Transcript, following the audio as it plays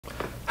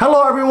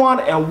Hello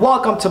everyone and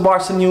welcome to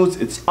Barca News.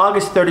 It's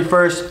August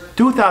 31st,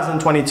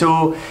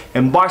 2022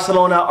 and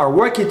Barcelona are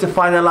working to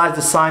finalize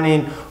the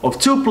signing of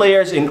two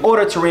players in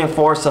order to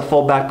reinforce the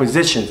fullback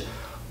positions.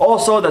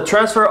 Also, the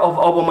transfer of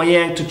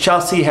Aubameyang to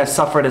Chelsea has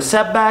suffered a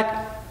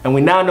setback and we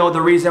now know the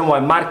reason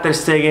why Ter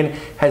Stegen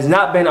has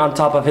not been on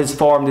top of his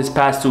form this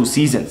past two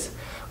seasons.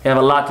 We have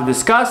a lot to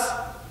discuss,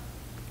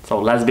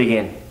 so let's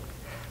begin.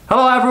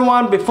 Hello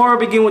everyone, before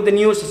we begin with the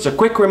news, just a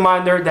quick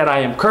reminder that I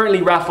am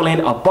currently raffling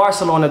a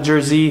Barcelona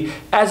jersey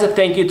as a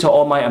thank you to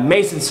all my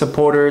amazing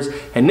supporters,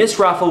 and this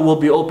raffle will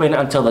be open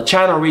until the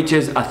channel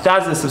reaches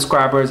 1,000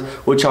 subscribers,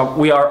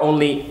 we are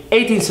only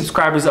 18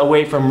 subscribers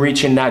away from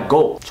reaching that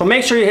goal. So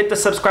make sure you hit the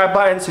subscribe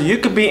button so you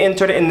could be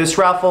entered in this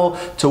raffle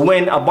to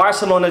win a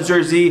Barcelona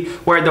jersey,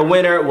 where the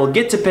winner will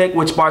get to pick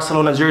which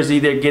Barcelona jersey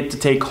they get to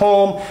take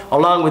home,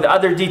 along with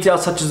other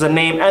details such as the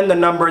name and the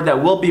number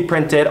that will be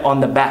printed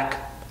on the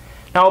back.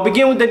 Now I'll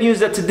begin with the news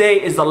that today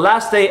is the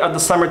last day of the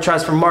summer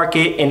transfer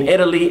market in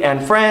Italy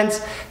and France,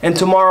 and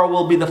tomorrow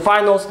will be the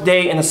final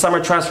day in the summer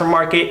transfer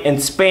market in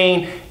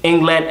Spain,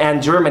 England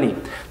and Germany.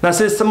 Now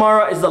since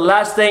tomorrow is the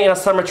last day in the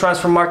summer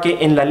transfer market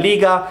in La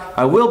Liga,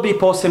 I will be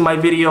posting my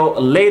video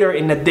later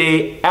in the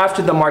day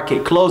after the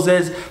market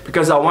closes,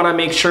 because I want to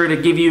make sure to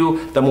give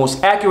you the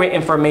most accurate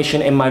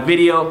information in my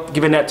video,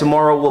 given that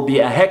tomorrow will be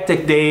a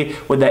hectic day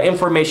with the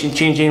information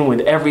changing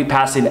with every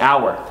passing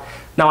hour.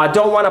 Now I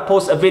don't want to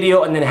post a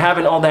video and then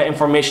having all that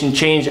information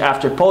change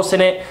after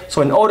posting it,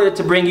 so in order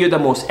to bring you the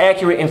most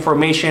accurate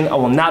information, I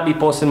will not be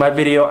posting my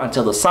video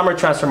until the summer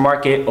transfer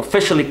market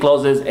officially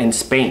closes in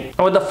Spain.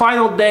 And with the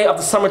final day of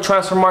the summer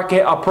transfer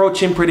market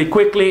approaching pretty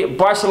quickly,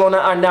 Barcelona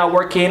are now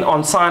working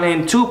on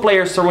signing two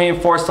players to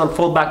reinforce the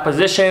fullback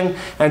position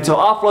and to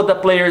offload the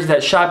players that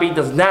Xavi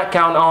does not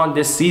count on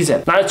this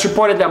season. Now it's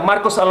reported that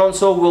Marcos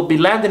Alonso will be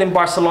landing in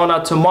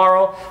Barcelona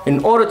tomorrow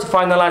in order to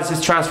finalize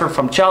his transfer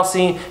from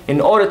Chelsea in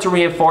order to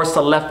reinforce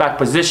the left back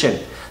position.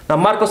 Now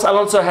Marcos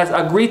Alonso has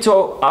agreed to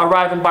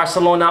arrive in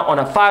Barcelona on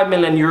a €5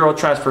 million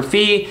transfer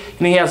fee,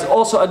 and he has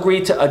also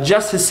agreed to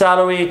adjust his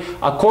salary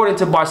according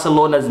to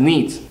Barcelona's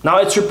needs. Now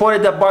it's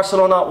reported that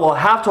Barcelona will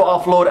have to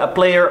offload a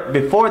player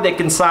before they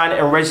can sign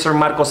and register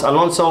Marcos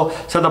Alonso,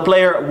 so the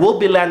player will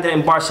be landed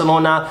in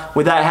Barcelona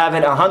without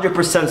having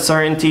 100%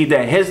 certainty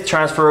that his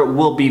transfer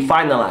will be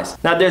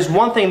finalized. Now there's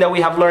one thing that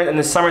we have learned in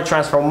the summer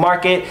transfer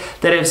market,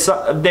 that if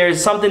there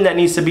is something that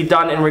needs to be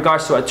done in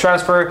regards to a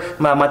transfer,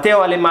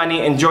 Matteo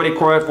Alemany and Jordi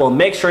Cruyff will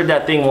make sure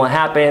that thing will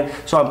happen.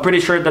 So I'm pretty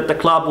sure that the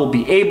club will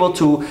be able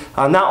to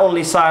not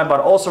only sign but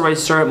also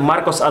register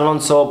Marcos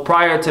Alonso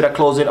prior to the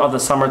closing of the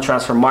summer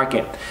transfer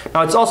market.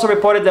 Now it's also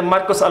reported that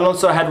Marcos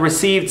Alonso had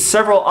received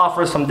several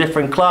offers from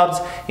different clubs,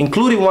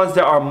 including ones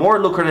that are more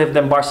lucrative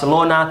than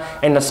Barcelona,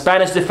 and the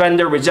Spanish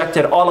defender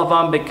rejected all of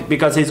them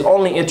because he's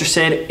only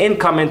interested in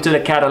coming to the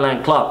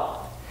Catalan club.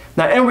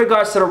 Now in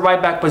regards to the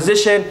right back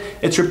position,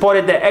 it's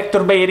reported that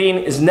Hector Bellerin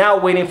is now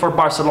waiting for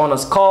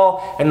Barcelona's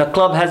call, and the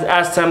club has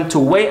asked him to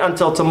wait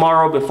until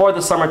tomorrow before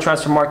the summer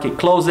transfer market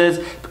closes,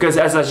 because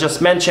as I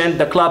just mentioned,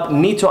 the club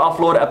need to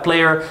offload a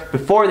player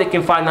before they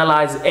can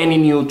finalize any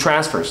new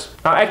transfers.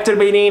 Now Hector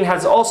Bellerin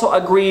has also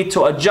agreed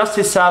to adjust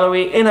his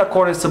salary in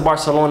accordance to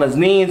Barcelona's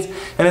needs,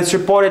 and it's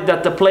reported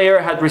that the player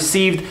had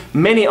received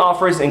many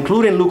offers,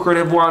 including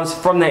lucrative ones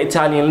from the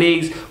Italian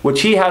leagues,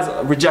 which he has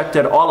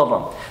rejected all of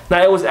them.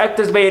 Now it was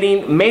Hector Bellerin's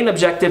main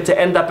objective to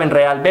end up in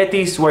Real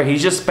Betis, where he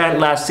just spent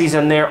last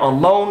season there on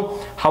loan.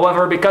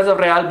 However, because of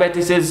Real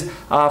Betis's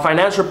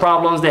financial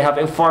problems, they have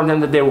informed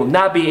him that they will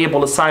not be able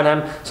to sign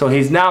him, so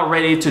he's now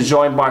ready to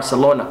join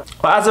Barcelona.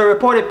 But as I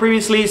reported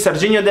previously,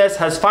 Dest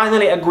has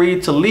finally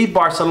agreed to leave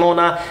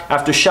Barcelona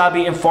after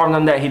Xavi informed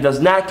him that he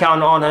does not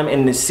count on him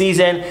in this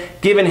season,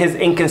 given his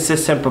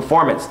inconsistent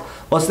performance.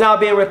 Well, it's now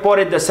being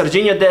reported that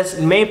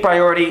Dest's main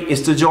priority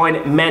is to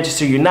join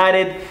Manchester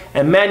United,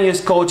 and Man U's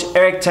coach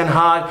Erik ten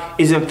Hag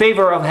is in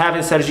favor of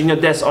having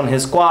Dest on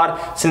his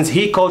squad, since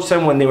he coached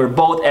him when they were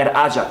both at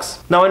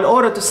Ajax. Now in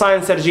order to sign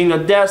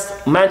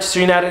Dest, Manchester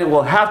United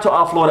will have to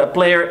offload a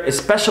player,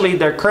 especially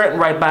their current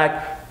right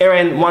back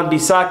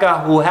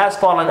Wan-Bissaka, who has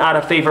fallen out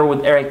of favor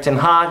with Erik ten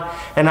Hag,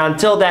 and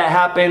until that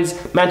happens,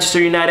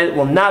 Manchester United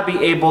will not be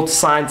able to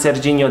sign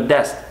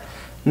Dest.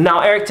 Now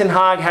Erik ten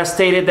Hag has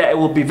stated that it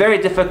will be very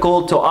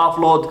difficult to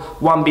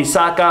offload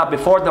Wan-Bissaka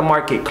before the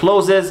market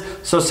closes,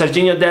 so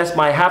Dest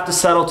might have to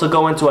settle to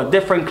go into a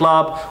different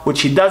club,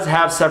 which he does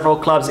have several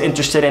clubs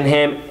interested in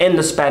him in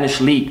the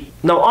Spanish league.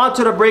 Now on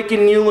to the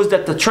breaking news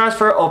that the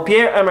transfer of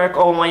Pierre-Emerick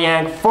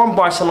Aubameyang from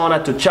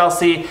Barcelona to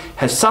Chelsea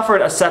has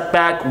suffered a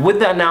setback, with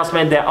the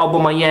announcement that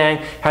Aubameyang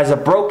has a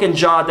broken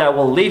jaw that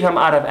will leave him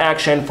out of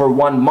action for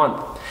 1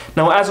 month.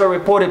 Now, as I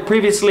reported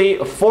previously,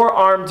 4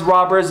 armed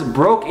robbers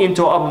broke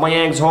into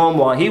Aubameyang's home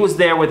while he was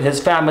there with his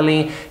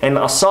family and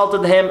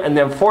assaulted him and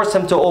then forced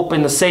him to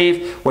open the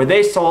safe, where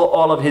they stole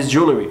all of his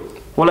jewelry.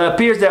 Well, it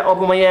appears that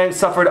Aubameyang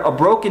suffered a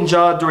broken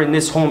jaw during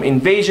this home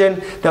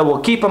invasion that will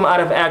keep him out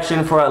of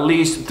action for at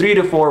least 3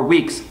 to 4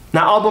 weeks.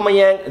 Now,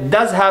 Aubameyang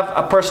does have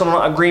a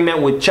personal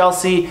agreement with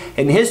Chelsea,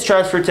 and his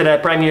transfer to the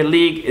Premier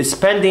League is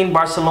pending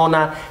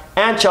Barcelona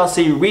and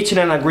Chelsea reaching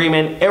an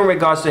agreement in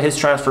regards to his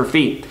transfer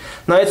fee.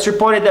 Now, it's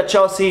reported that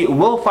Chelsea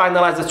will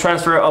finalize the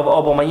transfer of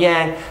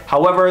Aubameyang.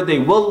 However, they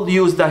will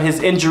use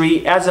his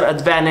injury as an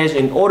advantage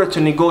in order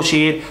to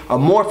negotiate a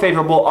more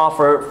favorable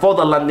offer for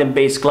the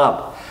London-based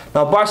club.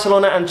 Now,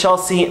 Barcelona and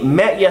Chelsea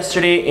met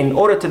yesterday in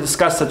order to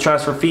discuss the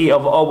transfer fee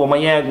of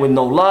Aubameyang with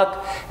no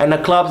luck, and the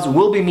clubs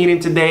will be meeting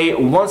today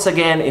once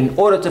again in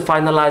order to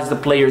finalize the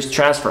player's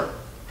transfer.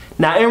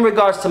 Now, in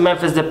regards to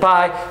Memphis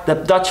Depay, the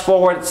Dutch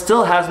forward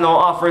still has no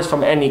offers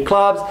from any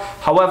clubs.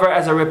 However,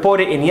 as I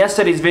reported in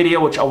yesterday's video,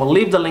 which I will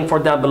leave the link for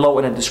down below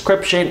in the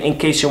description in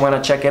case you want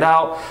to check it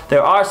out,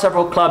 there are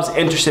several clubs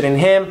interested in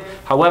him.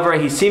 However,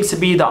 he seems to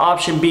be the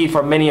option B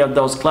for many of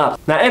those clubs.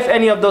 Now, if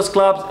any of those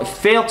clubs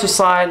fail to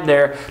sign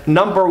their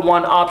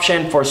 #1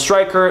 option for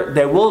striker,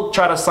 they will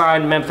try to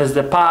sign Memphis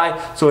Depay,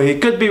 so he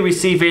could be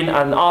receiving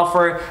an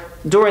offer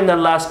during the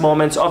last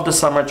moments of the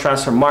summer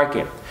transfer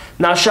market.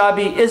 Now,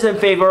 Xabi is in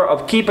favor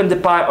of keeping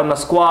Depay on the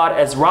squad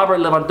as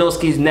Robert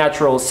Lewandowski's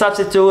natural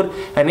substitute,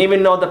 and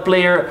even though the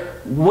player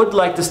would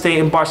like to stay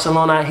in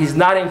Barcelona, he's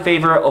not in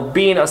favor of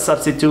being a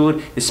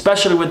substitute,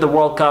 especially with the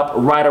World Cup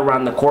right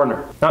around the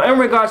corner. Now, in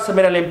regards to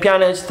Miralem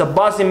Pjanic, the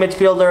Bosnian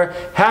midfielder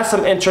has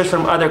some interest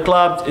from other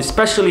clubs,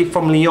 especially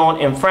from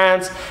Lyon in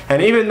France,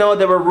 and even though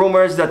there were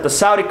rumors that the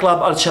Saudi club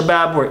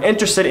Al-Shabaab were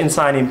interested in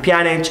signing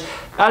Pjanic,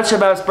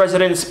 Al-Shabaab's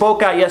president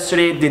spoke out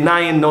yesterday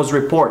denying those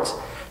reports.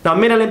 Now,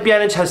 Miralem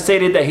Pjanic has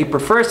stated that he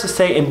prefers to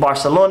stay in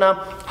Barcelona.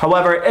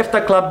 However, if the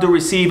club do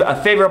receive a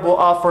favorable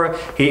offer,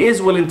 he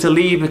is willing to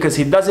leave because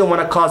he doesn't want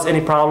to cause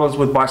any problems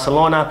with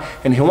Barcelona,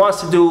 and he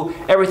wants to do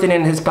everything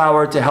in his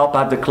power to help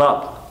out the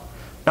club.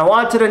 Now,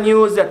 on to the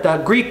news that the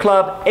Greek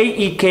club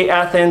AEK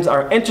Athens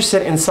are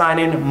interested in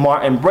signing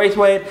Martin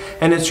Braithwaite,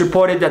 and it's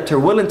reported that they're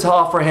willing to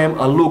offer him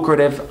a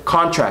lucrative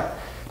contract.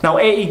 Now,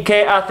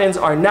 AEK Athens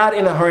are not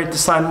in a hurry to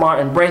sign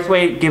Martin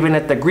Braithwaite, given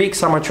that the Greek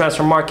summer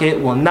transfer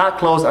market will not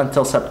close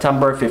until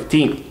September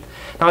 15th.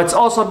 Now, it's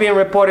also being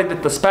reported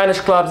that the Spanish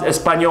clubs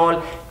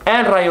Espanyol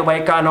and Rayo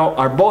Vallecano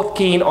are both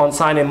keen on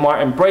signing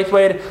Martin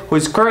Braithwaite, who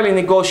is currently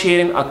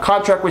negotiating a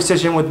contract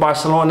rescission with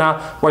Barcelona,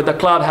 where the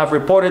club have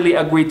reportedly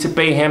agreed to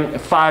pay him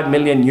 5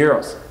 million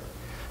euros.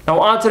 Now,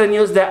 on to the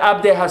news that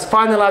Abde has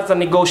finalized a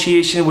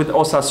negotiation with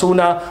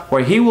Osasuna,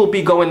 where he will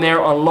be going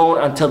there on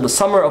loan until the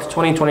summer of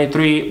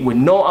 2023 with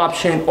no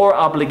option or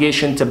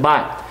obligation to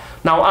buy.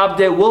 Now,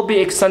 Abde will be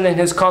extending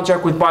his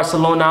contract with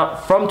Barcelona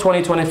from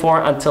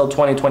 2024 until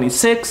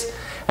 2026.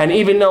 And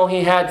even though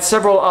he had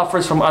several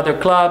offers from other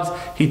clubs,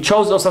 he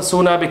chose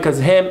Osasuna because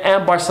him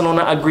and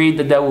Barcelona agreed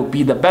that that would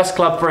be the best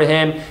club for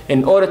him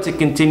in order to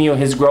continue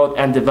his growth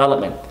and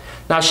development.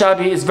 Now,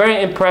 Xabi is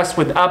very impressed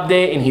with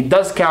Abde, and he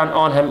does count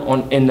on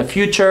him in the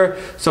future.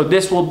 So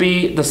this will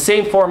be the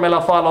same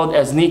formula followed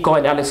as Nico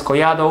and Alex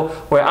Collado,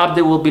 where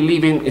Abde will be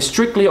leaving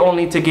strictly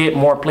only to get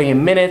more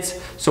playing minutes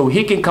so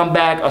he can come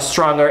back a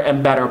stronger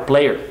and better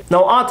player.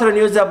 Now, on to the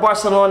news that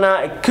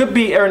Barcelona could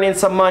be earning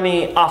some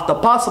money off the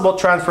possible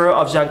transfer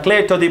of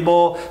Jean-Clair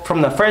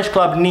from the French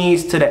club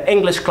Nice to the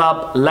English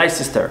club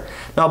Leicester.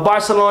 Now,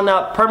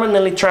 Barcelona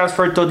permanently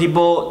transferred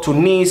Todibo to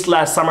Nice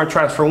last summer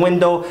transfer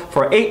window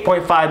for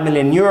 8.5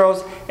 million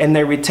euros, and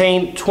they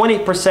retained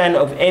 20%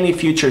 of any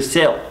future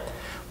sale.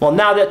 Well,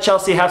 now that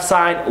Chelsea have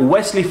signed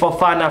Wesley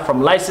Fofana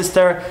from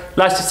Leicester,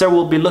 Leicester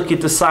will be looking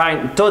to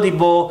sign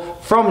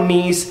Todibo from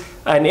Nice,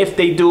 and if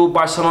they do,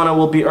 Barcelona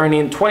will be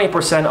earning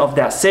 20% of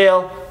that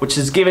sale, which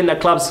is, given the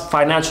club's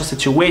financial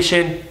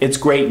situation, it's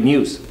great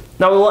news.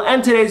 Now, we will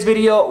end today's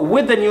video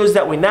with the news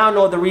that we now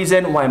know the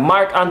reason why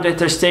Marc-Andre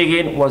Ter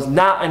Stegen was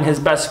not in his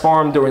best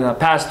form during the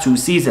past 2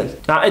 seasons.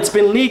 Now, it's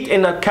been leaked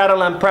in the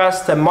Catalan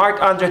press that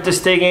Marc-Andre Ter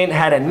Stegen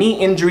had a knee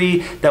injury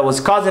that was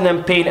causing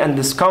him pain and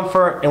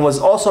discomfort, and was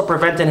also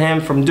preventing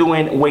him from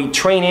doing weight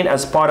training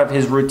as part of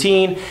his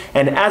routine,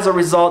 and as a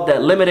result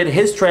that limited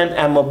his strength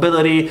and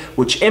mobility,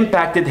 which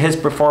impacted his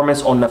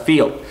performance on the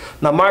field.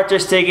 Now, Marc Ter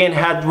Stegen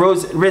had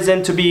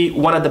risen to be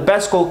one of the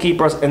best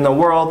goalkeepers in the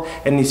world.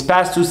 In these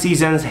past 2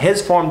 seasons,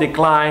 his form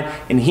declined,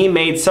 and he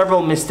made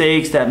several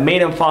mistakes that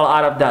made him fall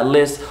out of that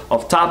list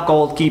of top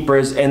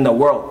goalkeepers in the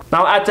world.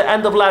 Now, at the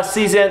end of last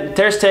season,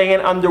 Ter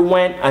Stegen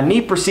underwent a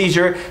knee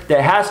procedure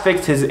that has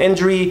fixed his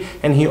injury,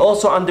 and he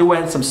also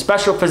underwent some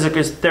special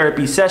physical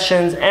therapy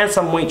sessions and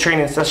some weight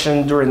training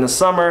sessions during the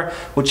summer,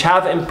 which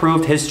have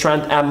improved his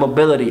strength and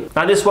mobility.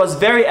 Now, this was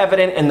very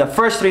evident in the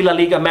first 3 La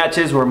Liga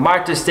matches, where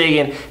Marc Ter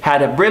Stegen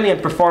had a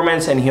brilliant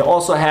performance, and he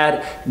also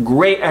had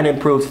great and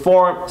improved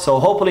form. So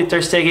hopefully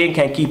Ter Stegen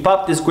can keep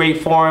up this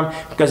great form,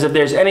 because if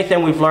there's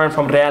anything we've learned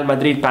from Real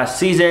Madrid past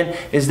season,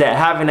 is that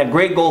having a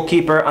great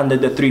goalkeeper under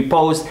the 3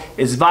 posts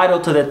is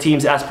vital to the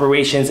team's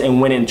aspirations in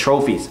winning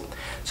trophies.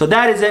 So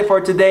that is it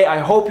for today. I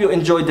hope you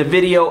enjoyed the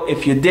video.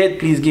 If you did,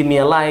 please give me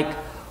a like.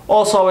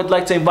 Also, I would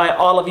like to invite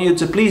all of you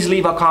to please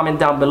leave a comment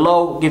down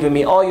below, giving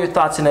me all your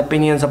thoughts and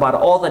opinions about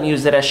all the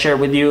news that I share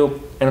with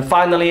you. And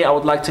finally, I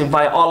would like to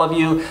invite all of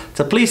you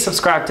to please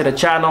subscribe to the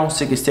channel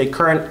so you can stay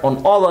current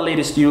on all the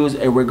latest news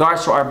in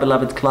regards to our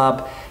beloved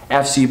club,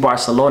 FC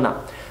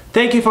Barcelona.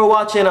 Thank you for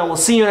watching. I will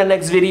see you in the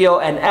next video,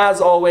 and as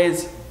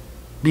always,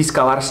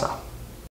 Visca Barça.